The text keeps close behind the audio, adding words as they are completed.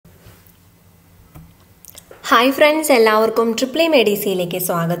Hi friends, എല്ലാവർക്കും triple മെഡിസിയിലേക്ക്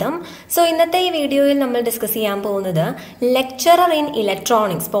സ്വാഗതം. So ഇന്നത്തെ ഈ വീഡിയോയിൽ നമ്മൾ ഡിസ്കസ് ചെയ്യാൻ പോകുന്നത് lecturer in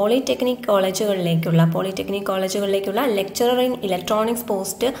electronics polytechnic കോളേജുകളിലേക്കുള്ള lecturer in electronics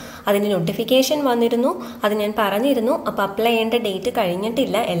post അതിൻ്റെ നോട്ടിഫിക്കേഷൻ വന്നിരുന്നു. അത് ഞാൻ പറഞ്ഞിരുന്നു. അപ്പോൾ അപ്ലൈ ചെയ്യേണ്ട ഡേറ്റ്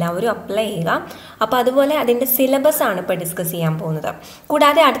കഴിഞ്ഞിട്ടില്ല, എല്ലാവരും അപ്ലൈ ചെയ്യുക. അപ്പോൾ അതുപോലെ അതിൻ്റെ സിലബസ് ആണ് ഇപ്പോൾ ഡിസ്കസ് ചെയ്യാൻ പോകുന്നത്.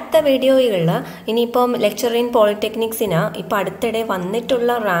 കൂടാതെ അടുത്ത വീഡിയോകളിൽ ഇനിയിപ്പം ലെക്ചറർ ഇൻ പോളിടെക്നിക്സിന് ഇപ്പോൾ അടുത്തിടെ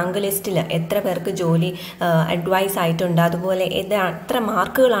വന്നിട്ടുള്ള റാങ്ക് ലിസ്റ്റിൽ എത്ര പേർക്ക് ജോലി അഡ്വൈസ് ആയിട്ടുണ്ട്, അതുപോലെ എത്ര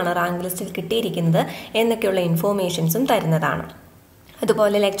മാർക്കുകളാണ് റാങ്ക് ലിസ്റ്റിൽ കിട്ടിയിരിക്കുന്നത് എന്നൊക്കെയുള്ള ഇൻഫോർമേഷൻസും തരുന്നതാണ്.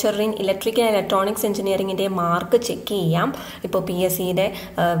 അതുപോലെ lecturer in electrical and electronics എഞ്ചിനീയറിംഗിൻ്റെ mark check ചെയ്യാം. ഇപ്പോൾ PSCയുടെ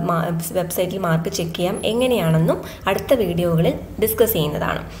വെബ്സൈറ്റിൽ മാർക്ക് ചെക്ക് ചെയ്യാം എങ്ങനെയാണെന്നും അടുത്ത വീഡിയോകളിൽ ഡിസ്കസ്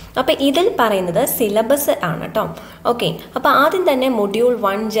ചെയ്യുന്നതാണ്. അപ്പോൾ ഇതിൽ പറയുന്നത് സിലബസ് ആണ് കേട്ടോ. ഓക്കെ, അപ്പോൾ ആദ്യം തന്നെ module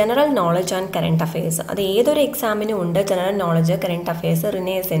 1 general knowledge and current affairs. അത് ഏതൊരു എക്സാമിനും ഉണ്ട്. General knowledge, current affairs,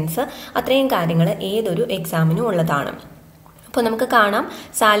 renaissance, അത്രയും കാര്യങ്ങൾ ഏതൊരു എക്സാമിനും ഉള്ളതാണ്. അപ്പോൾ നമുക്ക് കാണാം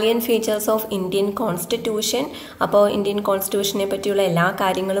salient features of Indian constitution. അപ്പോൾ ഇന്ത്യൻ കോൺസ്റ്റിറ്റ്യൂഷനെ പറ്റിയുള്ള എല്ലാ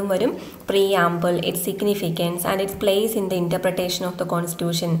കാര്യങ്ങളും വരും. പ്രീആംബിൾ, it's significance and it's place in the interpretation of the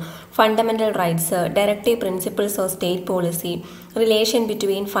constitution, fundamental rights, directive principles of state policy, relation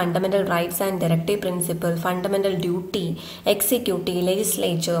between fundamental rights and directive principle, fundamental duty, executive,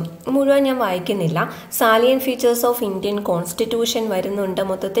 legislature, മുഴുവൻ ഞാൻ വായിക്കുന്നില്ല. Salient features of Indian constitution വരുന്നുണ്ട്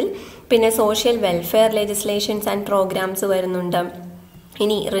മൊത്തത്തിൽ. പിന്നെ social welfare legislations and programmes വരുന്നുണ്ട്.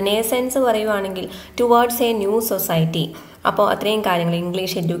 ഇനി renaissance പറയുവാണെങ്കിൽ towards A new society. അപ്പോൾ അത്രയും കാര്യങ്ങൾ,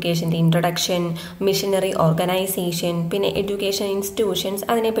 ഇംഗ്ലീഷ് എഡ്യൂക്കേഷൻ്റെ ഇൻട്രൊഡക്ഷൻ, മിഷനറി ഓർഗനൈസേഷൻ, പിന്നെ എഡ്യൂക്കേഷൻ ഇൻസ്റ്റിറ്റ്യൂഷൻസ്,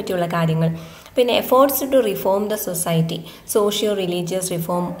 അതിനെപ്പറ്റിയുള്ള കാര്യങ്ങൾ. പിന്നെ efforts to reform the society, socio religious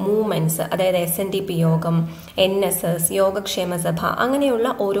reform movements, അതായത് SNDP യോഗം, NSS, യോഗക്ഷേമ സഭ, അങ്ങനെയുള്ള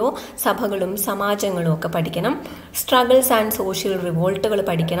ഓരോ സഭകളും സമാജങ്ങളും ഒക്കെ പഠിക്കണം. സ്ട്രഗിൾസ് ആൻഡ് സോഷ്യൽ റിവോൾട്ടുകൾ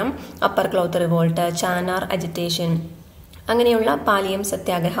പഠിക്കണം. Upper cloth revolt, Channar agitation, അങ്ങനെയുള്ള പാലിയം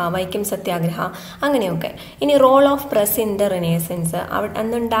സത്യാഗ്രഹ, വൈക്കം സത്യാഗ്രഹ, അങ്ങനെയൊക്കെ. ഇനി role of press in the renaissance,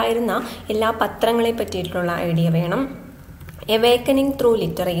 അന്നുണ്ടായിരുന്ന എല്ലാ പത്രങ്ങളെ പറ്റിയിട്ടുള്ള ഐഡിയ വേണം. എവേക്കനിങ് ത്രൂ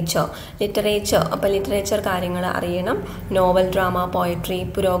ലിറ്ററേച്ചർ, അപ്പോൾ ലിറ്ററേച്ചർ കാര്യങ്ങൾ അറിയണം. നോവൽ, ഡ്രാമ, പോയട്രി,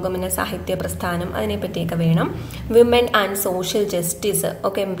 പുരോഗമന സാഹിത്യ പ്രസ്ഥാനം, അതിനെപ്പറ്റിയൊക്കെ വേണം. വിമൻ ആൻഡ് സോഷ്യൽ ജസ്റ്റിസ്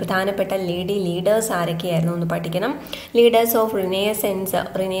ഒക്കെ പ്രധാനപ്പെട്ട ലീഡേഴ്സ് ആരൊക്കെയായിരുന്നു എന്ന് പഠിക്കണം. ലീഡേഴ്സ് ഓഫ്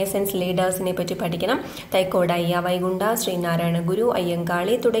റിനേസൻസ് ലീഡേഴ്സിനെ പറ്റി പഠിക്കണം. തൈക്കോടയ്യ, വൈകുണ്ഠ, ശ്രീനാരായണ ഗുരു,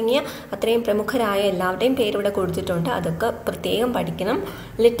 അയ്യങ്കാളി തുടങ്ങിയ അത്രയും പ്രമുഖരായ എല്ലാവരുടെയും പേരിവിടെ കൊടുത്തിട്ടുണ്ട്. അതൊക്കെ പ്രത്യേകം പഠിക്കണം.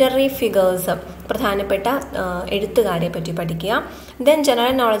 ലിറ്റററി ഫിഗേഴ്സ്, പ്രധാനപ്പെട്ട എഴുത്തുകാരെ പറ്റി പഠിക്കുക. Then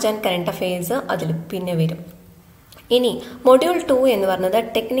general knowledge and current affairs അതിൽ പിന്നെ വരും. ഇനി മൊഡ്യൂൾ 2 എന്ന് പറയുന്നത്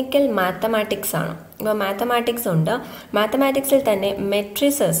ടെക്നിക്കൽ മാത്തമാറ്റിക്സ് ആണ്. ഇപ്പോൾ മാത്തമാറ്റിക്സ് ഉണ്ട്. മാത്തമാറ്റിക്സിൽ തന്നെ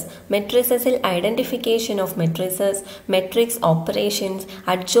മെട്രിസസിൽ identification of matrix operations,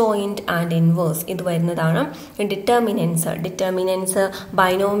 adjoint and inverse, ഇത് വരുന്നതാണ്. Determinants,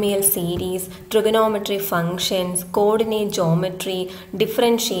 binomial series, trigonometry functions, coordinate geometry,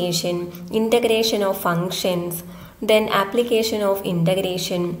 differentiation, integration of functions, then application of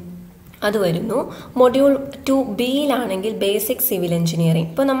integration, അത് വരുന്നു. Module 2Bയിലാണെങ്കിൽ basic civil engineering.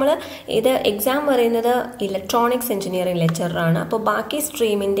 ഇപ്പോൾ നമ്മൾ ഇത് എക്സാം പറയുന്നത് ഇലക്ട്രോണിക്സ് എഞ്ചിനീയറിംഗ് ലെക്ചറാണ്. അപ്പോൾ ബാക്കി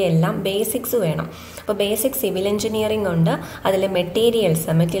സ്ട്രീമിൻ്റെ എല്ലാം ബേസിക്സ് വേണം. അപ്പോൾ ബേസിക് സിവിൽ എഞ്ചിനീയറിംഗ് ഉണ്ട്. അതിൽ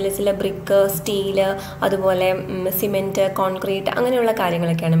മെറ്റീരിയൽസിൽ ബ്രിക്ക്, സ്റ്റീല്, അതുപോലെ സിമെൻറ്റ്, കോൺക്രീറ്റ്, അങ്ങനെയുള്ള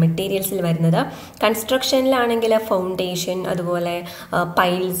കാര്യങ്ങളൊക്കെയാണ് മെറ്റീരിയൽസിൽ വരുന്നത്. കൺസ്ട്രക്ഷനിലാണെങ്കിൽ ഫൗണ്ടേഷൻ, അതുപോലെ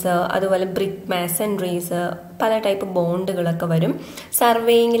പൈൽസ്, അതുപോലെ ബ്രിക്ക് മാസൻട്രീസ്, പല ടൈപ്പ് ബോണ്ടുകളൊക്കെ വരും.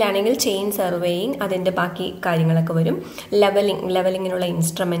 സർവേയിങ്ങിലാണെങ്കിൽ ചെയിൻ സർവേയിങ്, അതിൻ്റെ ബാക്കി കാര്യങ്ങളൊക്കെ വരും. ലെവലിങ്ങിനുള്ള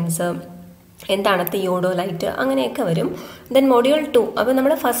ഇൻസ്ട്രുമെൻറ്റ്സ്, എന്താണ് തിയോഡോലൈറ്റ്, അങ്ങനെയൊക്കെ വരും. ദെൻ മൊഡ്യൂൾ 2, അപ്പോൾ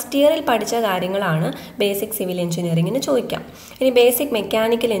നമ്മൾ ഫസ്റ്റ് ഇയറിൽ പഠിച്ച കാര്യങ്ങളാണ് ബേസിക് സിവിൽ എഞ്ചിനീയറിങ്ങിന് ചോദിക്കാം. ഇനി ബേസിക്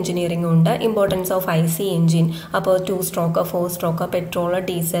മെക്കാനിക്കൽ എഞ്ചിനീയറിംഗ് ഉണ്ട്. ഇമ്പോർട്ടൻസ് ഓഫ് IC എഞ്ചിൻ, അപ്പോൾ 2 സ്ട്രോക്ക്, 4 സ്ട്രോക്ക്, പെട്രോൾ,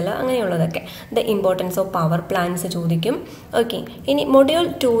 ഡീസൽ, അങ്ങനെയുള്ളതൊക്കെ. The importance of power plants ചോദിക്കും. ഓക്കെ, ഇനി മൊഡ്യൂൾ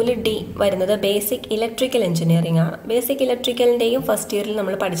 2 D വരുന്നത് ബേസിക് ഇലക്ട്രിക്കൽ എഞ്ചിനീയറിംഗ് ആണ്. ബേസിക് ഇലക്ട്രിക്കലിൻ്റെയും ഫസ്റ്റ് ഇയറിൽ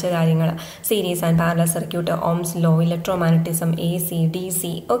നമ്മൾ പഠിച്ച കാര്യങ്ങൾ, series and parallel circuit, Ohm's law, ഇലക്ട്രോമാഗ്നറ്റിസം, AC,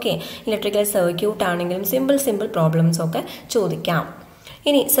 DC, okay. Electrical circuit ആണെങ്കിലും സിമ്പിൾ പ്രോബ്ലംസ് ഒക്കെ ചോദിക്കാം.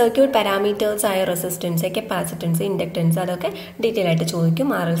 ഇനി സർക്യൂട്ട് പാരാമീറ്റേഴ്സ് ആയ റെസിസ്റ്റൻസ്, കപ്പാസിറ്റൻസ്, ഇൻഡക്റ്റൻസ്, അതൊക്കെ ഡീറ്റെയിൽ ആയിട്ട് ചോദിക്കും.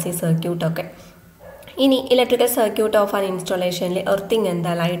 RLC സർക്യൂട്ടൊക്കെ. ഇനി electrical circuit of an ഇൻസ്റ്റാളേഷനിൽ earthing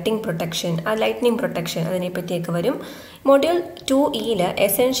എന്താ, ലൈറ്റിംഗ് പ്രൊട്ടക്ഷൻ, അതിനെപ്പറ്റിയൊക്കെ വരും. Module 2Eയിൽ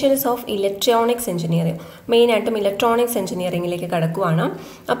essentials of electronics engineering, മെയിനായിട്ടും ഇലക്ട്രോണിക്സ് എഞ്ചിനീയറിംഗിലേക്ക് കടക്കുവാണ്.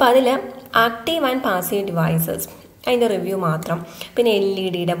 അപ്പോൾ അതിൽ ആക്റ്റീവ് ആൻഡ് പാസീവ് ഡിവൈസസ്, അതിൻ്റെ റിവ്യൂ മാത്രം. പിന്നെ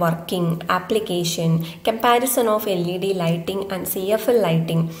LED working, application, comparison of LED lighting and CFL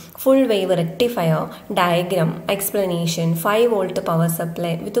lighting, full wave rectifier, diagram, explanation, 5 volt power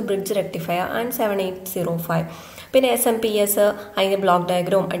supply with bridge rectifier and 7805. പിന്നെ SMPS അതിൻ്റെ block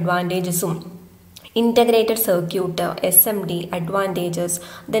diagram, അഡ്വാൻറ്റേജസും, integrated circuit, SMD, advantages,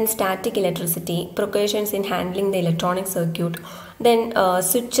 then static electricity, precautions in handling the electronic circuit, then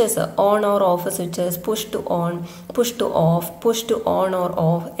switches, on or off switches, push to on, push to off, push to on or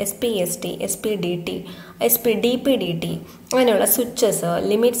off, SPST, SPDT, DPDT, അങ്ങനെയുള്ള switches,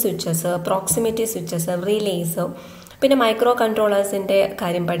 limit switches, proximity switches, relays. പിന്നെ micro കൺട്രോളേഴ്സിൻ്റെ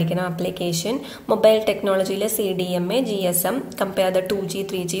കാര്യം പഠിക്കണം. Application, mobile ടെക്നോളജിയിൽ CDMA, GSM, compare the 2G,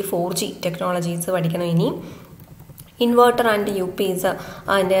 3G, 4G technologies പഠിക്കണം. ഇനി inverter and UPS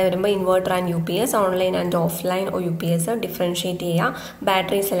അതിൻ്റെ വരുമ്പോൾ inverter and UPS, online and offline UPS differentiate ചെയ്യുക.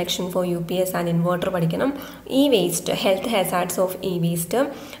 Battery selection four UPS and inverter പഠിക്കണം. Waste, health ഹാസാർഡ്സ് of waste.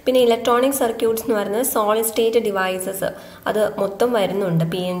 പിന്നെ electronic circuits എന്ന് പറയുന്നത് solid state devices, അത് മൊത്തം വരുന്നുണ്ട്.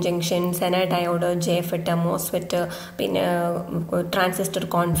 PN junction, Senna diode, JFET, MOSFET, പിന്നെ transistor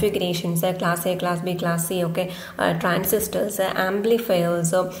configurations, class A, class B, class C ഒക്കെ, transistors,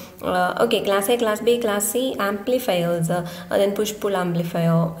 amplifiers, okay, class A, class B, class C, amplifiers, then push pull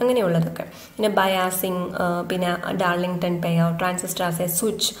amplifier, അങ്ങനെയുള്ളതൊക്കെ. പിന്നെ biasing, പിന്നെ Darlington pair, transistor as A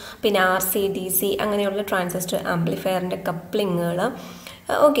switch, പിന്നെ RC, DC അങ്ങനെയുള്ള transistor ആംപ്ലിഫയറിൻ്റെ കപ്ലിങ്ങുകൾ.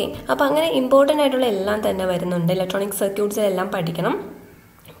 Okay, അപ്പോൾ അങ്ങനെ important ആയിട്ടുള്ള എല്ലാം തന്നെ വരുന്നുണ്ട്. ഇലക്ട്രോണിക് സർക്യൂട്ട്സിലെല്ലാം പഠിക്കണം.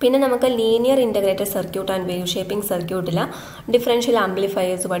 പിന്നെ നമുക്ക് linear integrated circuit and wave shaping സർക്യൂട്ടിൽ ഡിഫറൻഷ്യൽ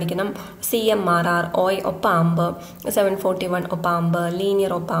ആംപ്ലിഫയേഴ്സ് പഠിക്കണം. CMRR, op-amp, 741 op-amp,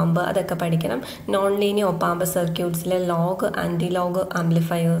 linear op-amp, അതൊക്കെ പഠിക്കണം. Non linear op-amp സർക്യൂട്ട്സിലെ log, anti log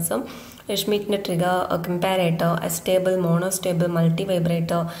ആംപ്ലിഫയേഴ്സും, ഷ്മിറ്റിൻ്റെ trigger, comparator, astable, monostable, multi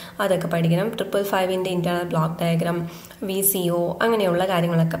vibrator, അതൊക്കെ പഠിക്കണം. 555 ഇൻറ്റേർണൽ ബ്ലോക്ക് ഡയഗ്രാം, VCO, അങ്ങനെയുള്ള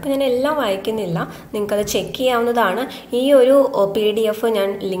കാര്യങ്ങളൊക്കെ. അപ്പം ഞാൻ എല്ലാം വായിക്കുന്നില്ല, നിങ്ങൾക്കത് ചെക്ക് ചെയ്യാവുന്നതാണ്. ഈ ഒരു PDF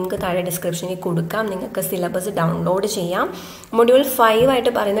ഞാൻ ലിങ്ക് താഴെ ഡിസ്ക്രിപ്ഷനിൽ കൊടുക്കാം. നിങ്ങൾക്ക് സിലബസ് ഡൗൺലോഡ് ചെയ്യാം. മൊഡ്യൂൾ 5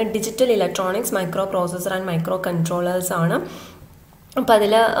 ആയിട്ട് പറയുന്നത് digital electronics, micro processor and micro controllers ആണ്. അപ്പോൾ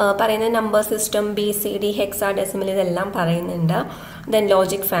അതിൽ പറയുന്ന നമ്പർ സിസ്റ്റം, BCD, ഹെക്സാഡെസിമൽ, ഇതെല്ലാം പറയുന്നുണ്ട്. Then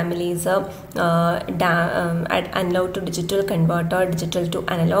logic families, analogue to digital converter, digital to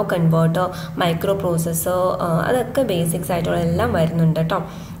analogue converter, micro processor, അതൊക്കെ ബേസിക്സ് ആയിട്ടുള്ള എല്ലാം വരുന്നുണ്ട് കേട്ടോ.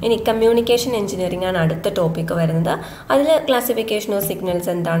 ഇനി കമ്മ്യൂണിക്കേഷൻ എഞ്ചിനീയറിംഗ് ആണ് അടുത്ത ടോപ്പിക്ക് വരുന്നത്. അതിൽ ക്ലാസിഫിക്കേഷൻ ഓഫ്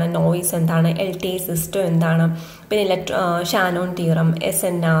സിഗ്നൽസ് എന്താണ്, നോയിസ് എന്താണ്, LTI സിസ്റ്റം എന്താണ്, പിന്നെ Shannon theorem,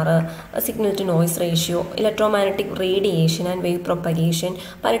 SNR, signal to noise ratio, electromagnetic radiation and wave propagation,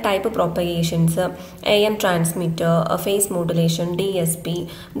 പല type പ്രൊപ്പഗേഷൻസ്, AM transmitter, face modulation, DSP,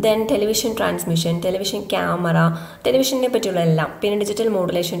 then television transmission, television camera, ടെലിവിഷനെ പറ്റിയുള്ള എല്ലാം, പിന്നെ digital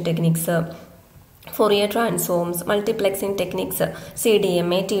modulation techniques, Fourier transforms, മൾട്ടിപ്ലെക്സിംഗ് techniques,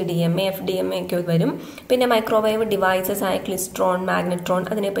 CDMA, TDMA, FDMA ഒക്കെ വരും. പിന്നെ microwave devices ആയ ക്ലിസ്ട്രോൺ, magnetron,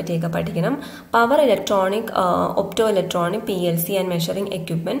 അതിനെപ്പറ്റിയൊക്കെ പഠിക്കണം. Power electronic, opto electronic, PLC and measuring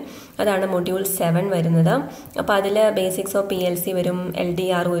equipment, അതാണ് module 7 വരുന്നത്. അപ്പോൾ അതിൽ ബേസിക്സ് ഓഫ് PLC വരും,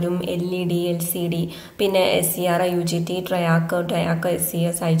 LDR വരും, LED, LCD, പിന്നെ SCR, UGT, TRIAC,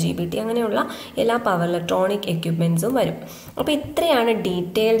 SCS, IGBT, അങ്ങനെയുള്ള എല്ലാ പവർ ഇലക്ട്രോണിക് എക്യുപ്മെൻറ്റ്സും വരും. അപ്പോൾ ഇത്രയാണ്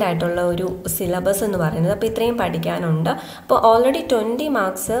ഡീറ്റെയിൽഡ് ആയിട്ടുള്ള ഒരു സിലബസ് എന്ന് പറയുന്നത്. അപ്പോൾ ഇത്രയും പഠിക്കാനുണ്ട്. അപ്പോൾ ഓൾറെഡി 20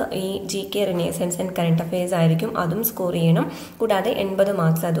 മാർക്സ് ഈ GK, renaissance and current affairs ആയിരിക്കും, അതും സ്കോർ ചെയ്യണം. കൂടാതെ 80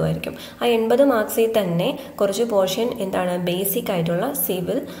 മാർക്സ് അതുമായിരിക്കും. ആ 80 മാർക്സിൽ തന്നെ കുറച്ച് പോർഷൻ എന്താണ്, ബേസിക് ആയിട്ടുള്ള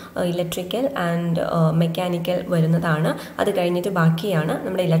സിവിൽ, ഇലക്ട്രിക്കൽ ആൻഡ് മെക്കാനിക്കൽ വരുന്നതാണ്. അത് കഴിഞ്ഞിട്ട് ബാക്കിയാണ്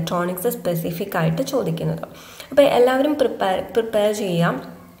നമ്മുടെ ഇലക്ട്രോണിക്സ് സ്പെസിഫിക് ആയിട്ട് ചോദിക്കുന്നത്. അപ്പോൾ എല്ലാവരും പ്രിപ്പയർ ചെയ്യാം,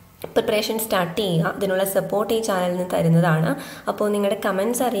 പ്രിപ്പറേഷൻ സ്റ്റാർട്ട് ചെയ്യുക. അതിനുള്ള സപ്പോർട്ട് ഈ ചാനലിൽ നിന്ന് തരുന്നതാണ്. അപ്പോൾ നിങ്ങളുടെ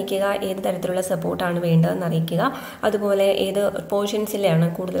കമൻറ്റ്സ് അറിയിക്കുക, ഏത് തരത്തിലുള്ള സപ്പോർട്ടാണ് വേണ്ടതെന്ന് അറിയിക്കുക. അതുപോലെ ഏത് പോർഷൻസിലാണ്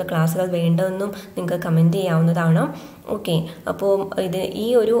കൂടുതൽ ക്ലാസ്സുകൾ വേണ്ടതെന്നും നിങ്ങൾക്ക് കമൻറ്റ് ചെയ്യാവുന്നതാണ്. ഓക്കെ, അപ്പോൾ ഈ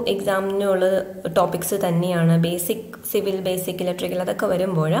ഒരു എക്സാമിനുള്ള ടോപ്പിക്സ് തന്നെയാണ്. ബേസിക് സിവിൽ, ബേസിക് ഇലക്ട്രിക്കൽ, അതൊക്കെ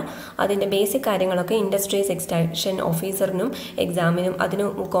വരുമ്പോൾ അതിൻ്റെ ബേസിക് കാര്യങ്ങളൊക്കെ ഇൻഡസ്ട്രീസ് എക്സ്റ്റൻഷൻ ഓഫീസറിനും എക്സാമിനും അതിനും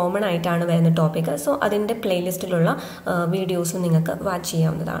കോമൺ ആയിട്ടാണ് വരുന്ന ടോപ്പിക്. സോ അതിൻ്റെ പ്ലേലിസ്റ്റിലുള്ള വീഡിയോസും നിങ്ങൾക്ക് വാച്ച്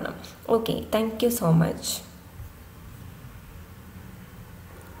ചെയ്യാവുന്നതാണ്. Okay, thank you so much.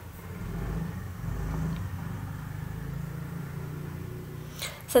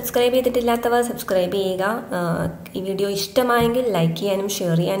 Subscribe ചെയ്തിട്ടില്ലാത്തവർ subscribe ചെയ്യുക. ഈ വീഡിയോ ഇഷ്ടമായെങ്കിൽ ലൈക്ക് ചെയ്യാനും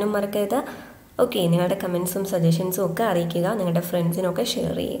ഷെയർ ചെയ്യാനും മറക്കരുത്. ഓക്കെ, നിങ്ങളുടെ കമൻസും സജഷൻസും ഒക്കെ അറിയിക്കുക. നിങ്ങളുടെ ഫ്രണ്ട്സിനൊക്കെ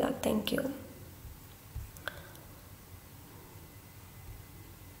ഷെയർ ചെയ്യുക. Thank you.